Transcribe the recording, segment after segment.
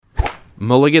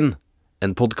Mulligan,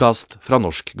 en podcast fra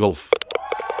Norsk Golf.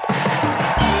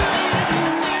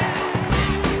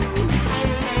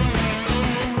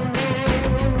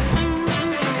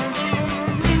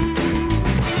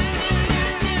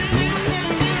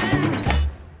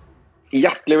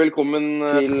 Hjertelig velkommen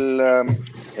til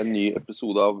en ny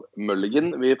episode av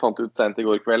Mulligan. Vi fant ut sent I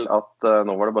går kveld at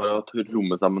nå var det bare å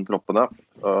tromme sammen troppene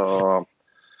og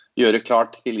gjøre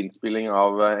klart til innspilling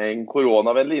av en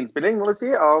koronavennlig innspilling, må vi si,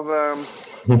 av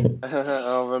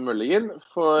Mulligan.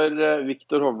 For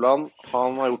Viktor Hovland,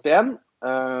 han har gjort det igjen.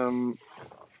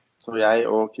 Så jeg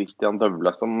og Christian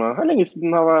Døvle, som lenge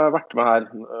siden har vært med her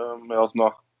med oss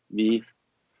nå, vi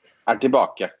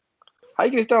tilbake. Hei,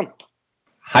 Christian!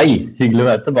 Hei, hyggelig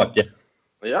å være tilbake.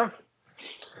 Ja.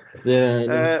 Det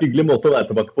en hyggelig måte å være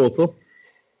tilbake på også.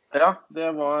 Ja,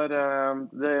 det var,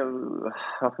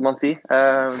 hva skal man si?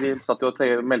 Vi satt jo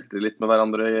og meldte litt med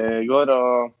hverandre I går,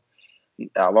 og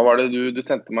ja, hva var det du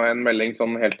sendte meg en melding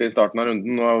sånn helt I starten av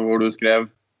runden, hvor du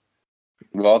skrev,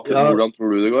 hvordan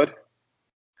tror du det går?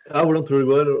 Ja, hvordan tror du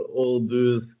det går? Og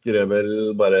du skrev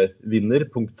vel bare vinner,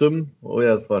 punktum, og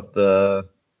jeg svarte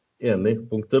enig,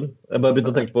 punktum. Jeg bare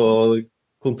begynte å tenke på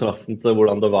kontrasten til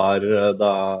hvordan det var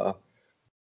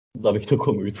da Victor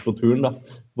kom ut på turen, da.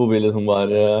 Hvor vi liksom var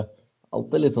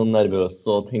alltid litt sånn nervøse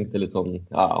og tenkte litt sånn,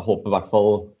 ja, jeg håper I hvert fall,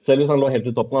 selv hvis han lå helt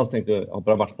I toppen, da, så tenkte jeg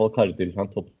håper han I hvert fall klarer til seg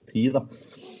en topp 10, da.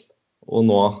 Og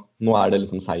nå det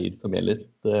liksom seier som gjelder.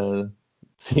 Det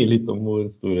sier litt om hvor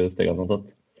store steg han har tatt.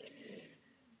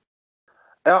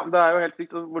 Ja, det jo helt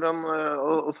sykt.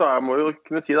 Og så må jeg jo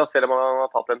kunne si da, selv om han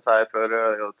har tatt en seier før,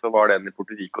 så var den I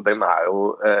Puerto Rico, den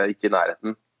jo ikke I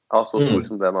nærheten av så stor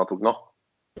som den han tok nå.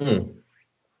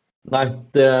 Nei,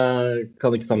 det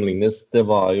kan ikke sammenlignes. Det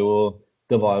var jo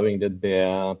egentlig det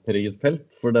preget felt,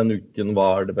 for den uken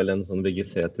var det vel en sånn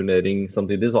VGC-turnering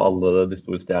samtidig, så alle de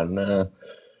store stjernene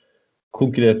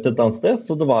konkurrerte et annet sted,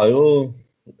 så det var jo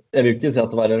jeg vil ikke si at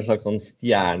det var en slags sånn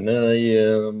stjerne I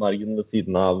margen ved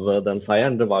siden av den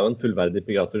seieren. Det var jo en fullverdig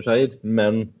PGA-turseier,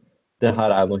 men det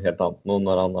her jo noe helt annet nå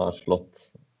når han har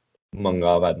slått mange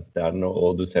av verdensstjernene,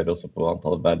 og du ser det også på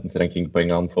antallet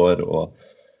verdensrankingpoeng han får, og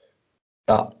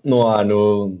ja, nå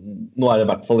det I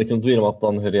hvert fall ikke noen tvil om at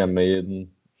han hører hjemme I den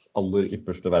aller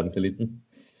ypperste verdenseliten.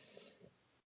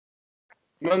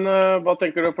 Men hva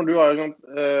tenker du, for du har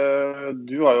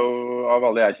jo av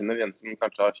alle jeg kjenner Jensen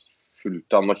kanskje har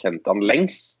fulgt han og kjent han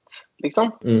lengst, liksom.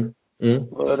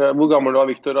 Hvor gammel du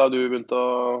Victor, da du begynte å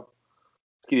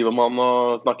skrive om han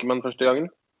og snakke med han første gangen?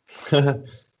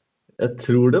 Jeg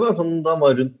tror det var sånn, da han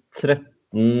var rundt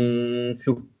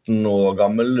 13-14 år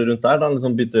gammel rundt der, da han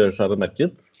liksom begynte å gjøre seg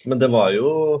bemerket. Men det var jo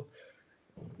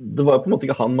på en måte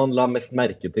ikke han man la mest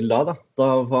merke til da. Da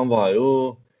var det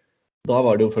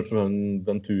jo først og fremst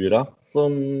Ventura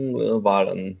som var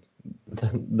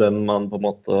den man på en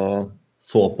måte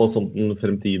så på som den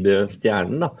fremtidige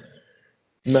stjernen, da.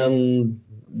 Men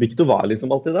Victor var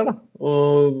liksom alltid der, da.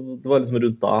 Og det var liksom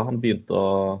rundt da han begynte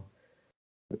å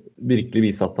virkelig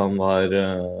vise at han var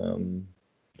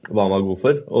hva han var god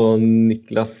for. Og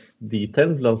Niklas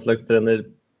Diethelm, landslagstrener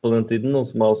på den tiden, og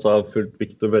som også har fulgt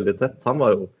Victor veldig tett, han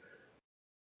var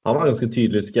ganske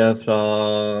tydelig, husker jeg, fra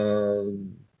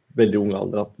veldig ung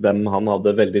alder, at hvem han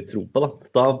hadde veldig tro på, da.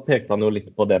 Da pekte han jo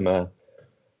litt på det med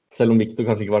selv om Victor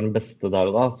kanskje ikke var den beste der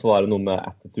og da, så var det noe med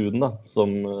attituden da, som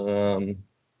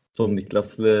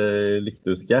Niklas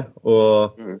likte, husker jeg. Og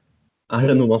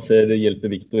det noe man ser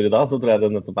hjelper Victor I dag, så tror jeg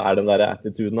det nettopp den der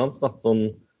attituden hans. Da.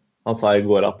 Sånn, han sa I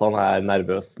går at han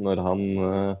nervøs når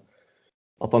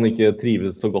at han ikke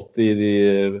trives så godt I de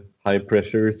high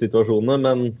pressure situasjonene,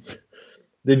 men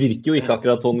det virker jo ikke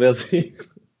akkurat sånn, vil jeg si.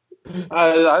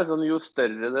 Det sånn, jo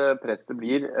større det presset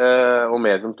blir, og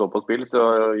mer som står på spill, så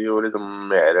jo liksom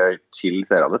mer chill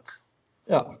ser han ut.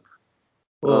 Ja.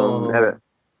 Og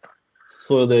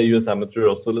så det US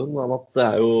Amateur også, liksom, at det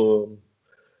jo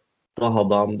da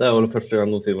hadde han, det jo første gang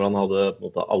noen hvor han hadde på en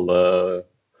måte alle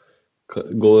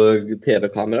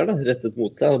TV-kameraer da, rettet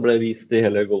mot seg, og ble vist I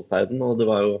hele golfverden, og det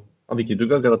var jo, han virket jo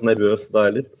ikke akkurat nervøs da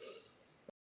heller.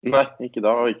 Nei, ikke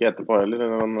da, og ikke etterpå heller,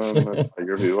 men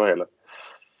seier du og hele.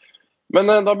 Men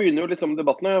da begynner jo liksom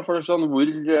debattene, for sånn,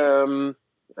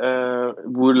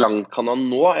 hvor langt kan han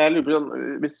nå? Jeg lurer på, sånn,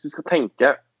 hvis vi skal tenke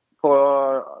på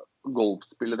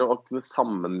golfspillere og kunne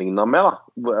sammenligne med, da,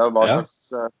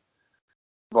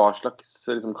 hva slags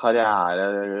liksom,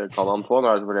 karriere kan han få? Nå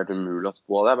det selvfølgelig helt umulig å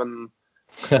spå det, men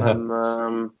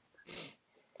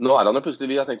nå han jo plutselig,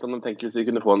 vi har tenkt hvis vi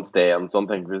kunne få en Steen, sånn,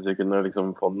 hvis vi kunne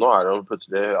liksom få, nå det jo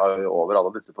plutselig over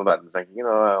alle disse på verdensrankingen,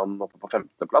 og han oppe på 5.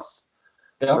 plass.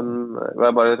 Ja. Men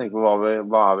jeg bare tenker på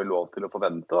hva vi lov til å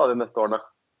forvente da, de neste årene?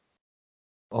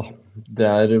 Det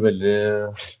er veldig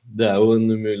Det er jo en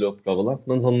umulig oppgave, da.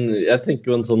 Men sånn, jeg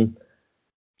tenker jo en sånn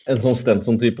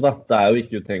Stenson-type, da. Det er jo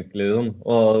ikke utenkelig, liksom.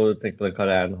 Og tenk på den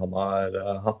karrieren han har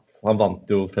hatt. Han vant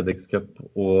jo FedEx Cup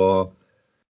og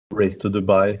Race to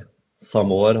Dubai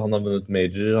samme år. Han har vunnet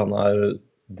major. Han har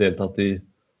deltatt i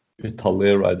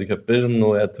utallige Ryder Cuper,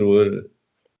 noe jeg tror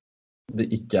det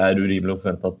ikke er urimelig å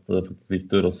forvente at faktisk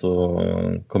Victor også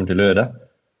kommer til å gjøre.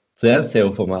 Så jeg ser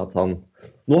jo for meg at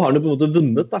nå har han jo på en måte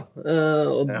vunnet, da.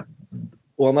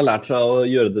 Og han har lært seg å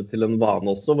gjøre det til en vane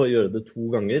også, ved å gjøre det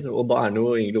 2 ganger. Og da er han jo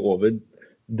egentlig over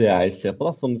det jeg ser på,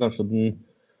 da, som kanskje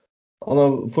han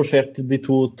har forsert de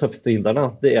 2 tøffeste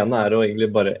hindrene. Det ene er å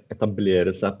egentlig bare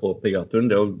etablere seg på PGA-turen,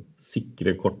 det å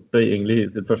sikre kortet egentlig i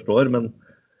sitt første år, men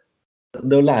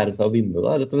det å lære seg å vinne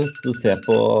da, rett og slett. Du ser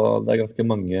på, det er ganske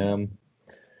mange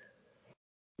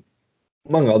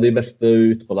av de beste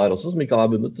utpå der også som ikke har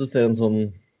vunnet. Du ser en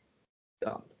sånn,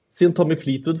 siden Tommy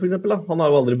Fleetwood for eksempel, da. Han har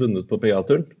jo aldri vunnet på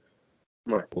PGA-turen.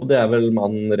 Og det er vel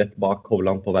mannen rett bak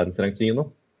Hovland på verdensrankingen nå.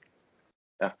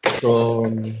 Ja. Så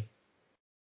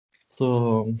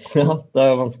ja, det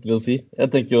er vanskelig å si.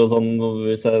 Jeg tenker jo sånn,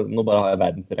 nå bare har jeg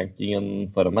verdensrankingen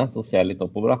foran meg, så ser jeg litt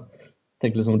oppover da.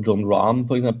 Tenk liksom John Rahm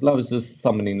for eksempel, da. Hvis du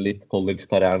sammenligner litt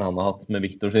college-karrieren han har hatt med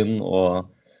Victor sin, og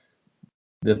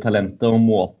det talentet og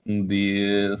måten de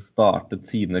startet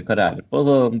sine karrierer på,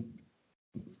 så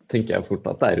tenker jeg fort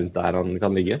at det er rundt der han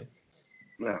kan ligge.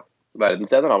 Ja,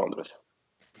 verdensener han andre.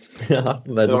 Ja,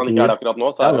 Når han ikke er det akkurat nå,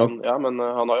 så er han, men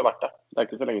han har jo vært det. Det er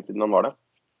ikke så lenge siden han var det.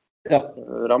 Ja.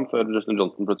 Rahm før Justin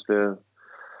Johnson plutselig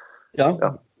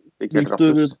ikke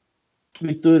helt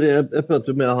Victor, jeg pratet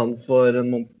jo med han for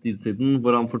en måneds tid siden,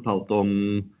 hvor han fortalte om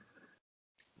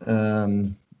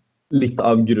litt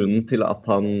av grunnen til at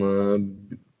han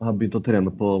har begynt å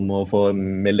trene på med å få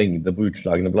mer lengde på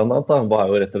utslagene blant annet. Da. Var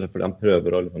jo rett og slett fordi han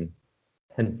prøver å liksom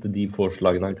hente de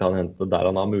forslagene han kan hente der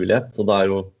han har mulighet. Så da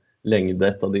er jo lengde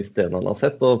et av de stedene han har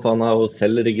sett, og han har jo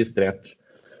selv registrert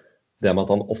det med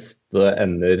at han ofte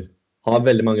han har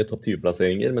veldig mange topp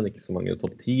 20-plasseringer, men ikke så mange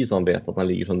topp 10, så han vet at han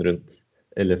ligger sånn rundt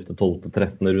 11., 12.,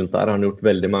 13. rundt der. Har han gjort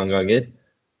veldig mange ganger.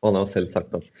 Og han har jo selv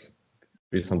sagt at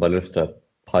hvis han bare løfter et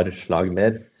par slag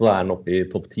mer, så er han oppe i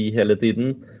topp 10 hele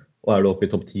tiden. Og er du oppe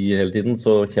i topp 10 hele tiden,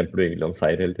 så kjemper du egentlig om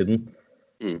seier hele tiden.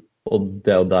 Og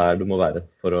det er jo der du må være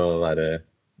for å være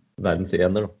verdens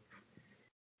ener, da.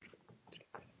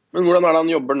 Men hvordan er det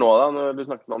han jobber nå, da? Når du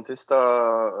snakket med han sist,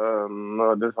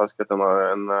 du har skrevet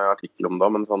en artikkel om det,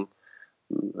 men sånn,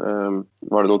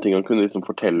 var det noen ting han kunne liksom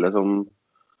fortelle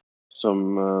som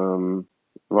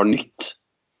var nytt?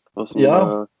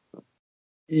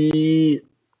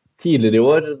 Tidligere i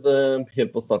år,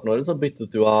 helt på starten av året, så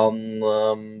byttet jo han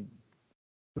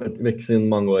vekk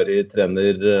sin mangeårige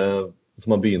trener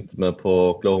som han begynte med på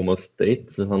Oklahoma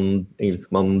State, han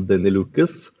engelskmann Danny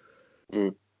Lucas.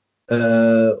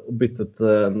 Og byttet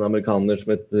en amerikaner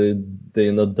som heter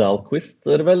Dana Dahlquist,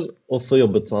 og så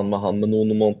jobbet han med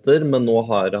noen måneder, men nå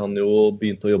har han jo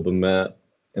begynt å jobbe med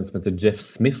en som heter Jeff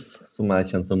Smith, som er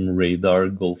kjent som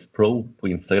Radar Golf Pro på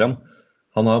Instagram.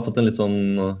 Han har fått en litt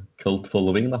sånn cult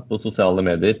following da, på sosiale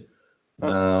medier.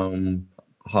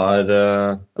 Har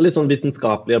litt sånn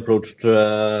vitenskapelig approach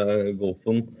til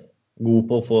golfen, god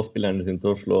på å få spillerne sine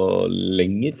til å slå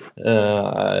lenger,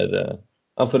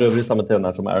 for øvrig samme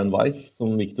trener som Aaron Wise,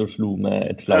 som Victor slo med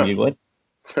et slag i går.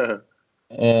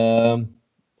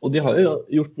 Og de har jo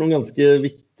gjort noen ganske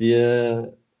viktige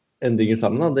endringer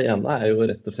sammen. Da. Det ene er jo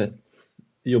rett og slett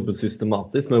jobbe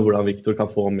systematisk med hvordan Victor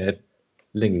kan få mer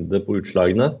lengde på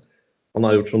utslagene. Han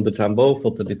har gjort som DeChambeau,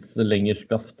 fått et litt lengre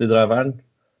skaft i driveren.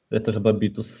 Rett og slett bare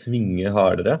begynt å svinge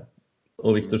hardere.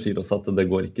 Og Victor sier også at det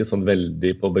går ikke sånn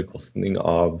veldig på bekostning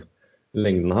av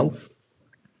lengden hans.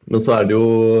 Men så er det jo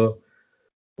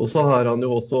Og så har han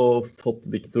jo også fått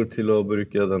Victor til å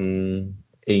bruke den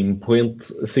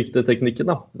aimpoint-sikteteknikken.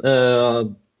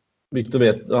 Victor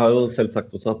har jo selv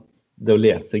sagt også at det å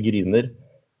lese griner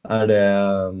er det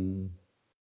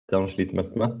han sliter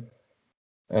mest med.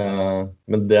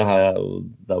 Men det har jeg jo,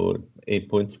 der hvor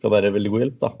aimpoint skal være veldig god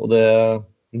hjelp, da. Og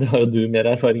det har jo du mer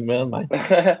erfaring med enn meg.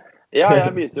 Ja,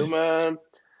 jeg begynte jo med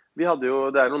vi hadde jo,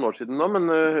 det er noen år siden nå,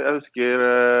 men jeg husker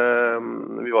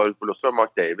vi var ute på Losby,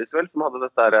 Mark Davis vel, som hadde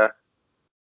dette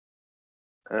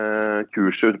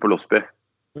kurset ute på Losby,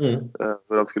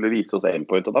 hvor han skulle vise oss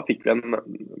aimpoint, og da fikk vi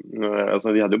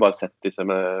vi hadde jo bare sett disse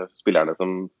med spillerne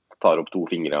som tar opp 2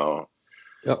 fingre,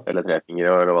 eller 3 fingre,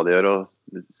 eller hva de gjør, og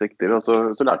sikter, og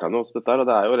så lærte han oss dette, og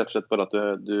det er jo rett og slett bare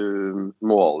at du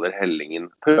måler hellingen,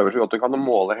 prøver så godt du kan å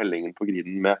måle hellingen på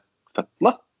griden med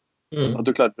føttene, at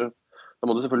du klarer. Da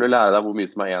må du selvfølgelig lære deg hvor mye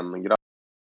som er 1 grad,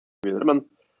 men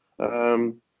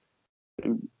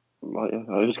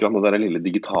Jeg husker han det der lille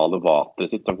digitale vateret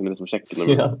sitt, så han kunne liksom sjekke når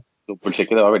Ja.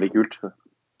 dobbeltsjekke, det var veldig kult.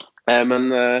 Men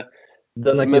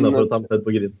Den er ikke Men- innafor å ta med Ted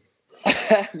på grin.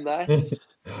 Nei.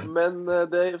 Men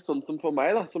det er sånn som for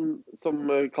meg, da, som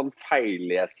kan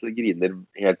feillese griner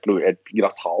helt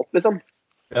grassat, liksom.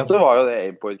 Ja. Så var jo det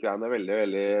aimpoint-greiene veldig,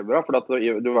 veldig bra. For at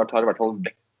du tar i hvert fall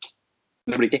vekk.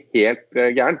 Det blir ikke helt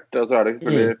gærent. Og så er det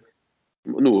selvfølgelig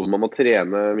noe man må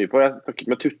trene mye på. Jeg snakket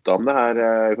med Tutta om det her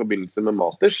i forbindelse med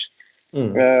Masters.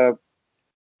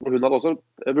 Og hun hadde også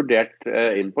vurdert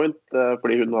aimpoint,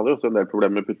 fordi hun hadde jo også en del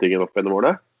problemer med puttingen opp gjennom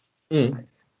årene.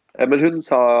 Men hun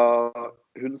sa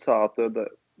at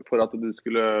for at du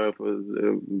skulle, i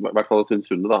hvert fall synes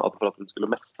hun det da, at for at hun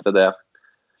skulle mestre det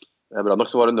bra nok,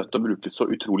 så var hun nødt til å bruke så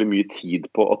utrolig mye tid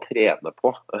på å trene på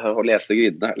å lese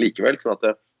gridene likevel, sånn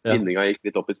at spinninga gikk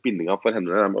litt opp i spinninga for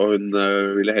henne, og hun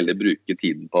ville heller bruke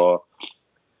tiden på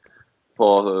å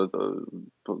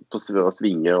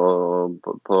svinge og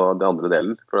på den andre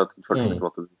delen, for at hun følte liksom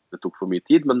at det tok for mye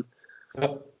tid, men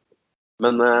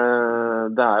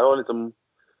det er jo liksom,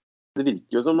 det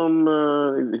virker jo som om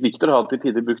Victor har til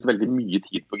tider brukt veldig mye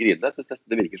tid på grinene.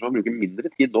 Det virker som om han bruker mindre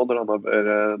tid nå når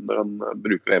han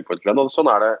bruker aimpoint-greiene. Og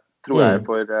sånn er det, tror jeg,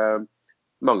 for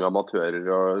mange amatører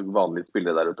og vanlige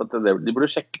spillere der ute. At de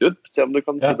burde sjekke det ut, se om du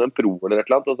kan finne en pro eller et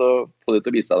eller annet, og så få det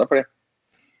til å vise deg det. Fordi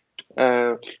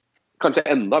kanskje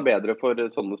enda bedre for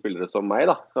sånne spillere som meg,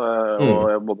 da.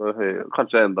 Og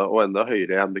kanskje enda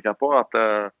høyere handicap på, at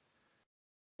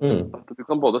du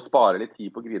kan både spare litt tid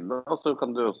på grinene, og så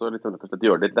kan du også rett og slett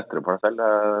gjøre det litt lettere for deg selv.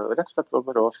 Rett og slett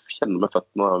bare å kjenne med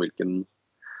føttene av hvilken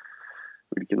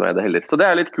vei det heller. Så det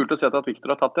er litt kult å se at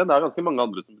Victor har tatt det. Det er ganske mange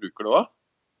andre som bruker det også.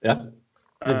 Ja,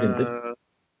 definitivt.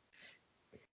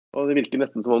 Og det virker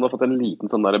nesten som om du har fått en liten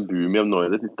sånn der boom i nå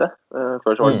i det siste.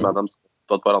 Før så var det Adam Scott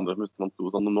og et par andre som man sto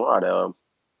sånn, og nå er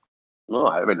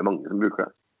det veldig mange som bruker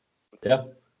det. Ja.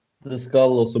 Det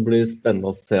skal også bli spennende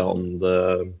å se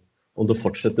om det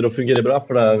fortsetter å fungere bra,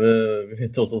 for vi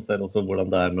vet også selv hvordan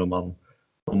det er når man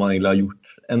egentlig har gjort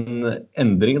en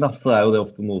endring, da, så er jo det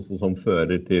ofte noe som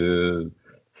fører til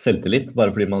selvtillit,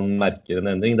 bare fordi man merker en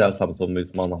endring. Det er jo samme som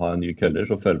hvis man har en ny køller,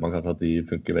 så føler man kanskje at de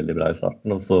funker veldig bra i starten,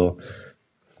 og så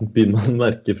begynner man å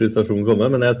merke frustrasjonen komme.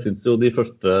 Men jeg synes jo de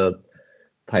første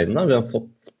tegnene vi har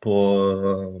fått på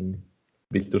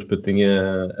Victors putting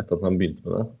etter at han begynte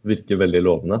med det, virker veldig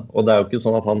lovende. Og det er jo ikke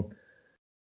sånn at han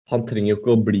trenger jo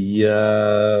ikke å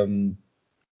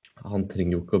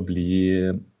bli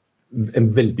en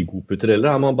veldig god putter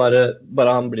heller. Han må bare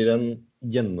han blir en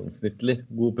gjennomsnittlig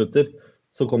god putter,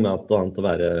 så kommer han til å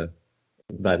være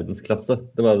verdensklasse.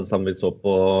 Det var det samme vi så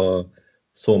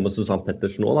med Susanne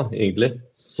Petters nå, da, egentlig.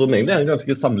 Som egentlig er en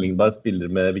ganske sammenlignbar spiller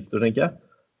med Victor, tenker jeg.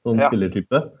 Sånn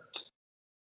spillertype.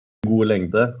 God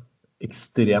lengde,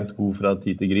 ekstremt god fra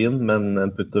tid til grin, men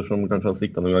en putter som kanskje har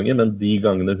sviktet noen ganger. Men de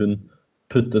gangene hun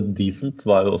puttet decent,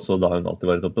 var jo også da hun alltid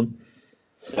var i toppen.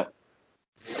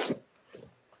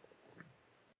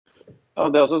 Ja,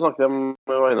 det er også snakket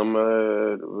jeg var innom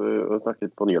og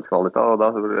snakket på nyhetskanalen i stad, og da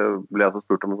ble jeg også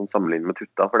spurt om en sånn sammenligning med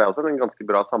Tutta, for det er også en ganske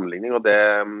bra sammenligning, og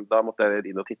da måtte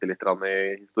jeg inn og titte litt i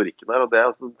historikken her, og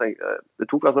det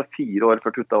tok altså 4 år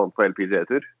før Tutta vant på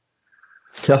LPGA-tur.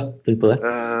 Ja, tenk på det.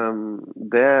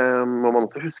 Det må man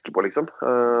også huske på, liksom.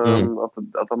 At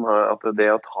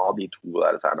det å ta de 2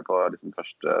 der særne på liksom,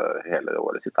 første hele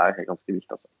året sitt er ganske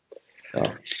viktig, altså. Ja,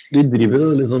 vi driver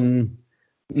jo liksom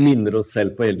minner oss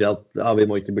selv på hele tiden at vi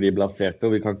må ikke bli blaserte,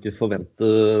 og vi kan ikke forvente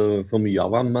for mye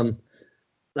av ham, men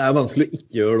det er vanskelig å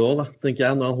ikke gjøre det også, da, tenker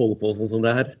jeg, når han holder på sånn som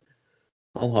det her.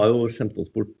 Han har jo skjemt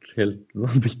oss bort helt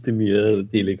vanvittig mye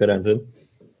tidlig i karrieren sin.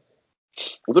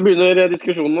 Og så begynner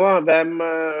diskusjonen da.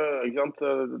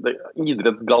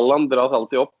 Idrettsgallaen dras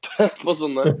alltid opp på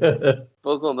sånne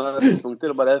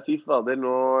tidspunkter, og bare fy fader,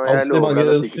 jeg lover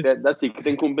deg, det er sikkert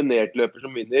en kombinert løper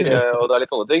som vinner, og det er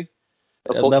litt sånne ting.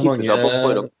 At folk hisser seg på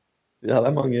forhånd. Ja, det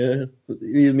er mange,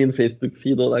 i min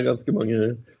Facebook-feed, og det er ganske mange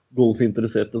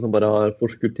golfinteresserte som bare har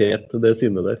forskuttert det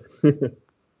sinnet der.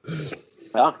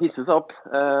 Ja, hisse seg opp.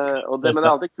 Men det er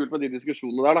alltid kult med de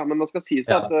diskusjonene der, da. Men man skal si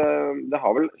seg at det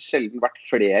har vel sjelden vært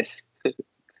flere, i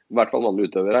hvert fall vanlige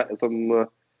utøvere, som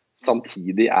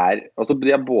samtidig altså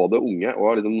de er både unge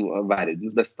og liksom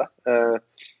verdens beste. Ja,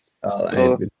 det er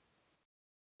helt vilt.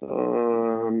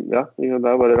 Ja, det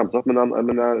er jo bare å ramse opp, men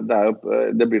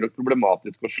det blir nok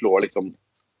problematisk å slå liksom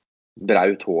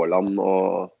Braut Haaland,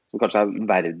 som kanskje er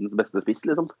verdens beste spiss,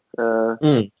 liksom.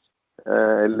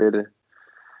 Eller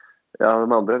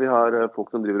med andre. Vi har folk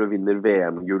som driver og vinner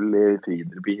VM-gull i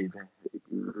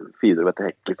friidrett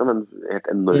hekk, liksom. En helt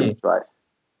enormt svær.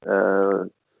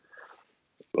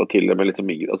 Og til og med liksom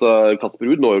altså Kasper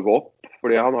Ruud når jo ikke opp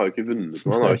fordi han har jo ikke vunnet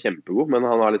noe. Han er jo kjempegod, men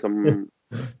han har liksom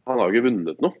han har jo ikke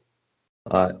vunnet noe.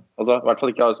 Nei. Altså, i hvert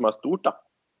fall ikke som er stort, da.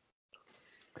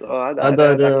 Så, nei, Nei, det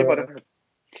er ikke bare...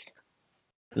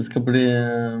 Det skal bli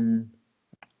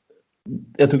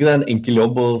Jeg tror ikke det er en enkel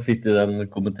jobb å sitte i den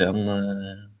komiteen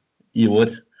i år.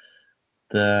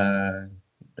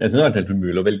 Jeg synes det har vært helt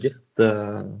umulig å velge.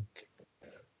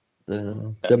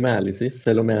 Det må jeg ærlig si,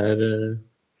 selv om jeg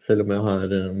har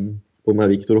på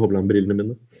meg Victor Hovland-brillene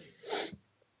mine.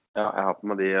 Ja, jeg har på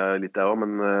meg de litt jeg også,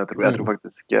 men jeg tror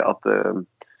faktisk at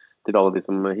til alle de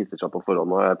som hisser seg på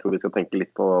forhånd, og jeg tror vi skal tenke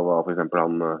litt på hva for eksempel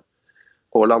han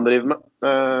Haaland driver med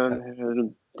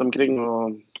rundt omkring,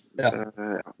 og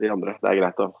de andre. Det er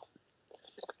greit da.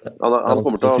 Han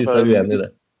kommer til å... Si seg uenig i det.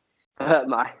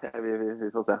 Nei, vi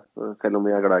får se, selv om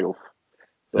vi er glad i golf.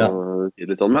 Så si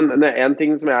det litt sånn. Men en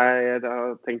ting som jeg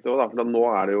har tenkt også, da, for nå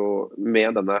er det jo med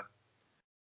denne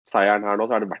seieren her nå,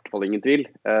 så er det i hvert fall ingen tvil,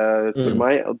 spør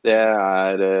meg, og det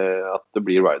er at det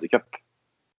blir Ryder Cup.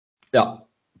 Ja,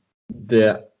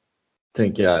 det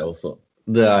tenker jeg også.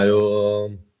 Det er jo...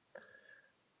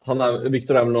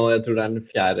 Victor er vel nå, jeg tror det er den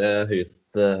 4.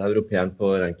 høyeste europeeren på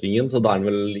rankingen, så da er han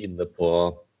vel inne på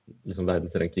liksom,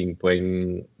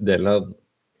 verdensrankingpoeng-delen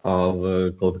av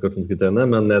kvalifikasjonskriteriene,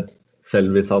 men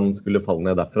selv hvis han skulle falle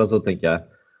ned derfra, så tenker jeg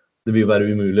det vil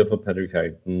være umulig for Patrick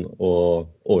Harrington å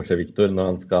overse Victor når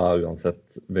han skal uansett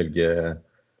velge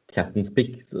captain's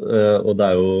pick. Og det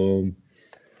er jo...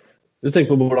 Hvis du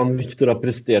tenker på hvordan Victor har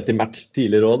prestert i match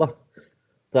tidligere også, da.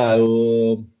 Det er jo...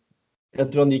 Jeg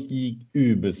tror han gikk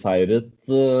ubeseiret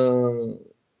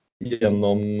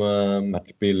gjennom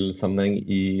matchspill-sammenheng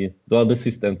det var det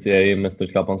siste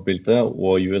NCAA-mesterskapet han spilte,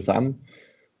 og USAM.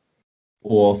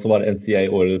 Og så var det NCAA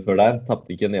året før der,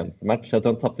 tappte ikke en eneste match. Jeg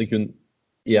tror han tappte kun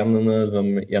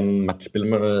en match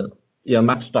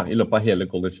da, i løpet av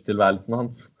hele college-tilværelsen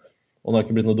hans. Og han har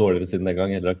ikke blitt noe dårligere siden den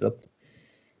gang heller akkurat.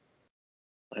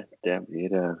 Det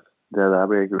der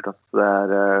blir kult, ass.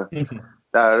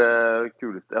 Det er det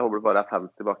kuleste. Jeg håper det bare er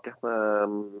fans tilbake.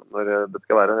 Når det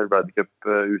skal være Ryder Cup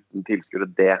uten tilskuere,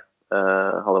 det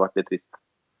hadde vært litt trist.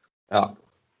 Ja.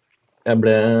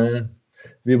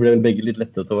 Vi ble begge litt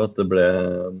lettet over at det ble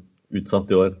utsatt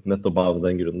i år, nettopp av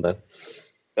den grunnen der.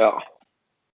 Ja.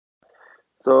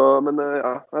 Så, men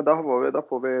ja, da får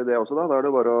vi det også da. Da er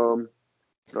det bare å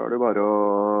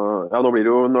ja, nå er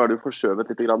det jo forskjøvet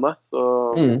litt grann da. Så,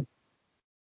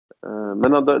 men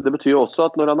det betyr jo også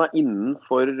at når han er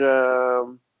innenfor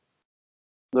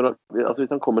altså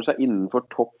hvis han kommer seg innenfor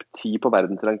topp 10 på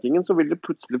verdensrankingen, så vil det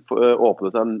plutselig åpne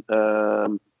seg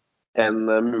en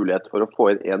mulighet for å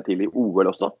få inn en til i OL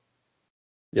også.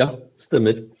 Ja,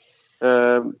 stemmer.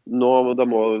 For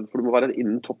du må være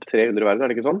innen topp 300 i verden, er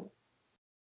det ikke sånn?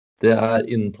 Det er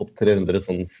innen topp 300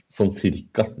 sånn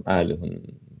cirka. Liksom,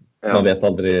 man vet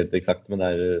aldri eksakt, men det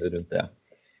er rundt det, ja.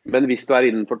 Men hvis du er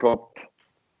innenfor topp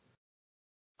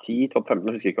 10, topp 15,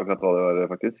 jeg husker ikke akkurat hva det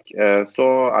var faktisk, så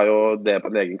er jo det på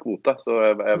en egen kvote. Så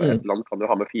et land kan jo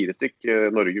ha med 4 stykk.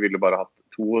 Norge ville bare hatt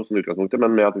 2 som utgangspunkter,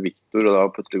 men med at Victor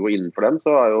da plutselig går innenfor den,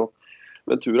 så er jo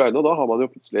Ventura inne, og da har man jo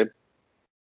plutselig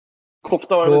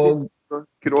Kofta var det siste.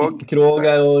 Krog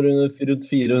er jo rundt 400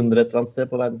 et eller annet sted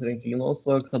på verdensrankingen nå,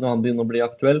 så kan jo han begynne å bli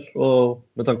aktuell. Og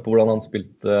med tanke på hvordan han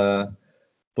spilte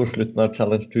på slutten av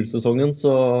Challenge Tour-sesongen,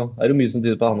 så er det mye som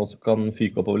tyder på at han også kan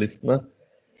fyke opp over listene.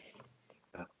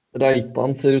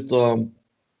 Reitan ser ut til å ha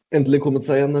endelig kommet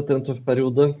seg igjen etter en tøff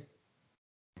periode.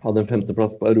 Hadde en 5.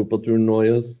 plass på Europaturen nå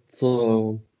i høst, så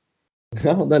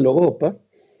ja, det er lov å håpe.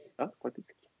 Ja,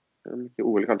 faktisk.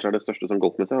 OL kanskje er det største som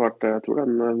golfmessig har vært, jeg tror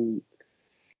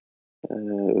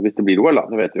hvis det blir OL da,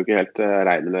 det vet vi jo ikke helt,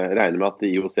 regner med at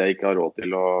IOC ikke har råd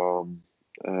til å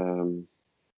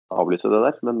avlyse det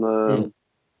der, men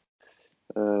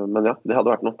ja, det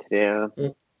hadde vært noe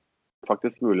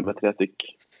faktisk mulig med 3 stykk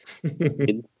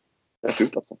inn. Det er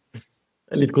sjukt, altså.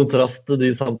 Litt kontrast til de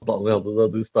samtalene vi hadde da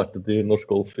du startet i Norsk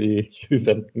Golf i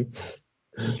 2015.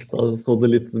 Da så det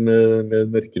litt mer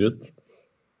mørkere ut.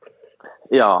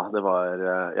 Ja, det var...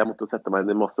 Jeg måtte sette meg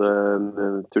inn i masse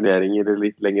turneringer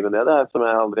litt lenger ned, som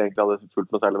jeg aldri egentlig hadde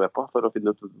fulgt noe særlig med på, for å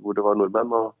finne ut hvor det var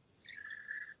nordmenn,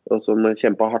 og som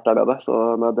kjempet hardt der nede. Så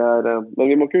nei, men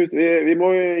vi må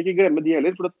ikke glemme de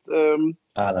heller, for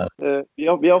vi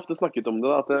har ofte snakket om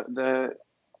det, at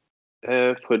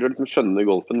for å liksom skjønne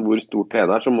golfen hvor stort det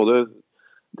er, så må du...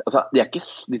 Altså, de er ikke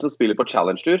de som spiller på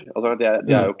Challenge-tur, altså, de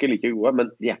er jo ikke like gode,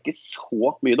 men de er ikke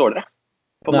så mye dårligere,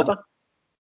 på en måte.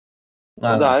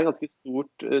 Så det er ganske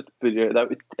stort det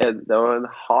er jo en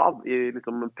hav i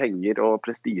liksom, penger og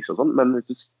prestige og sånn, men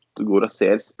hvis du går og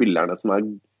ser spillerne som er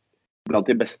blant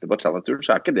de beste på Challenge-turen,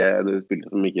 så er ikke det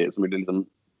spillere som vil liksom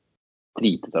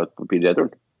drite seg ut på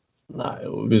PGA-turen. Nei,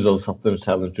 og hvis du hadde satt en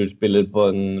Challenger-spiller på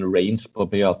en range på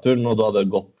PGA-turen, og du hadde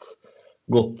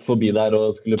gått forbi der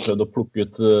og skulle prøvd å plukke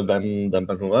ut hvem den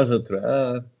personen var, så tror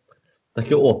jeg det er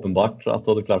ikke åpenbart at du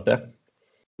hadde klart det.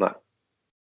 Nei.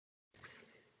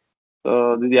 Så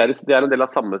de er en del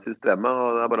av samme systemet,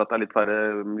 og det er bare at det er litt færre,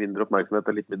 mindre oppmerksomhet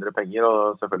og litt mindre penger,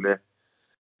 og selvfølgelig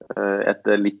et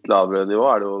litt lavere nivå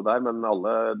er det jo der, men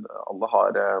alle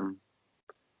har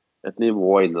et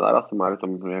nivå inne der da, som er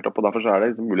liksom helt opp, og derfor så er det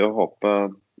liksom mulig å håpe.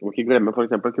 Vi må ikke glemme for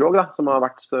eksempel Krog, da, som har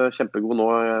vært kjempegod nå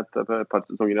i et par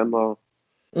sesonger igjen, og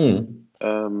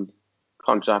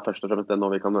kanskje er først og fremst det nå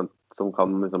vi kan vente, som kan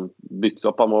liksom byttes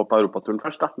opp. Han må på Europaturen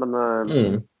først, da, men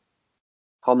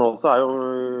han også er jo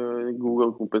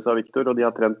god kompis av Victor, og de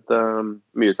har trent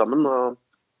mye sammen, og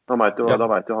da vet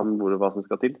jo han hva som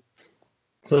skal til.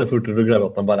 Så det er fort å glemme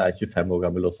at han bare er 25 år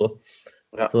gammel også.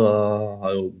 Ja. Så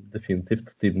har jo definitivt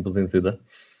tiden på sin side.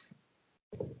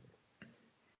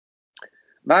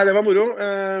 Nei, det var moro.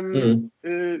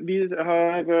 Vi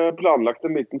har planlagt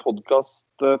en liten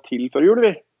podcast til før jul,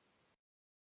 vi.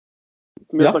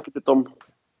 Som vi har snakket litt om.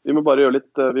 Vi må bare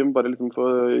liksom få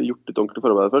gjort litt ordentlig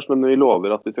forarbeid først, men vi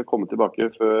lover at vi skal komme tilbake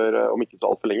før, om ikke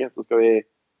så alt for lenge, så skal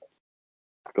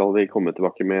vi komme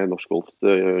tilbake med Norsk Golfs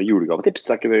julegavetips.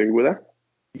 Er ikke det en god idé?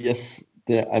 Yes,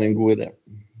 det er en god idé.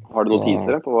 Har du noen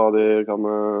teasere på hva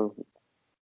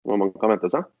man kan vente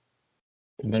seg?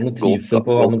 Det er noen teasere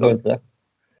på hva man kan vente seg.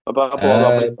 Hva har du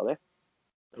på lista di?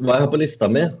 Hva jeg har på lista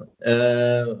mi,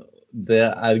 det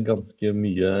er ganske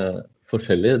mye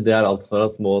forskjellig. Det er alt fra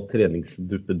små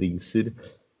treningsduppedingser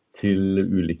til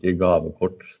ulike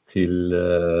gavekort til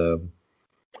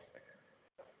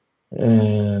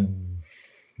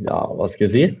ja, hva skal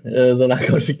jeg si? Den er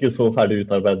kanskje ikke så ferdig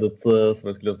utarbeidet som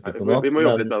jeg skulle ønske på nå. Vi må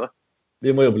jobbe litt med det. Vi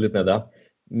må jobbe litt med det, ja.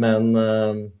 Men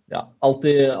ja,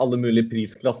 alltid alle mulige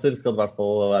prisklasser skal det i hvert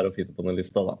fall være å finne på den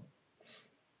lista da.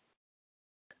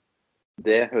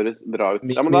 Det høres bra ut.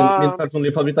 Ja, min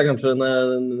personlige favoritt er kanskje, når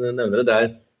jeg nevner det, det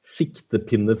er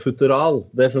siktepinnefutural.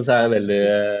 Det synes jeg er veldig,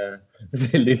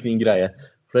 veldig fin greie.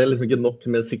 For det er liksom ikke nok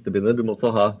med siktepinner. Du må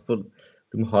også ha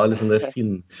liksom det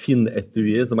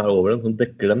skinnetuiet som er over dem, som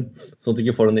dekker dem, sånn at du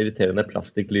ikke får den irriterende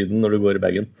plastikklyden når du går i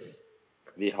bagen.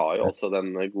 Vi har jo også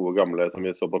den gode gamle som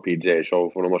vi så på PGA-show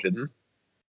for noen år siden.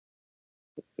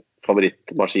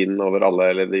 Favorittmaskinen over alle,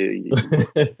 eller de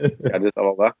gjerne av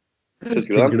alle.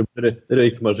 Husker du den?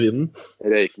 Røykmaskinen.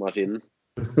 Røykmaskinen.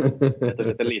 Det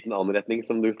er en liten anretning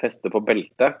som du fester på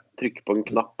beltet, trykker på en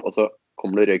knapp, og så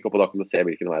kommer det røyk opp, og da kan du se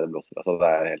hvilken vei det blåser. Altså,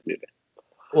 det er helt nydelig.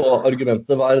 Og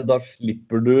argumentet var, da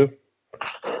slipper du...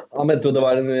 Han mente jo det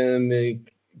var en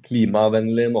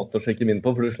klimavennlig måte å sjekke inn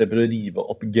på, for du slipper å rive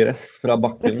opp gress fra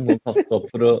bakken og kaste opp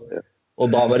og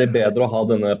da var det bedre å ha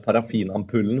denne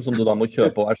paraffinampullen som du da må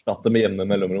kjøpe og erstatte med jevne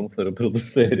mellomrom for å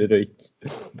produsere røyk.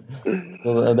 Så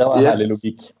det var herlig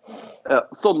logikk. Ja,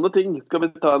 sånne ting skal vi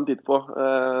ta en titt på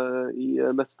i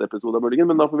neste episode av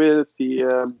Muligen, men da får vi si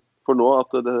for nå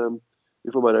at vi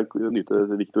får bare nyte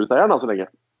Victor-seieren så lenge.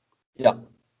 Ja,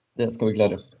 det skal vi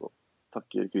klare.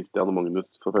 Takker Christian og Magnus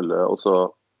for følge, og så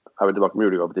er vi tilbake med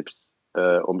julegavetips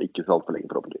om ikke så alt for lenge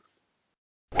forhåpentligvis.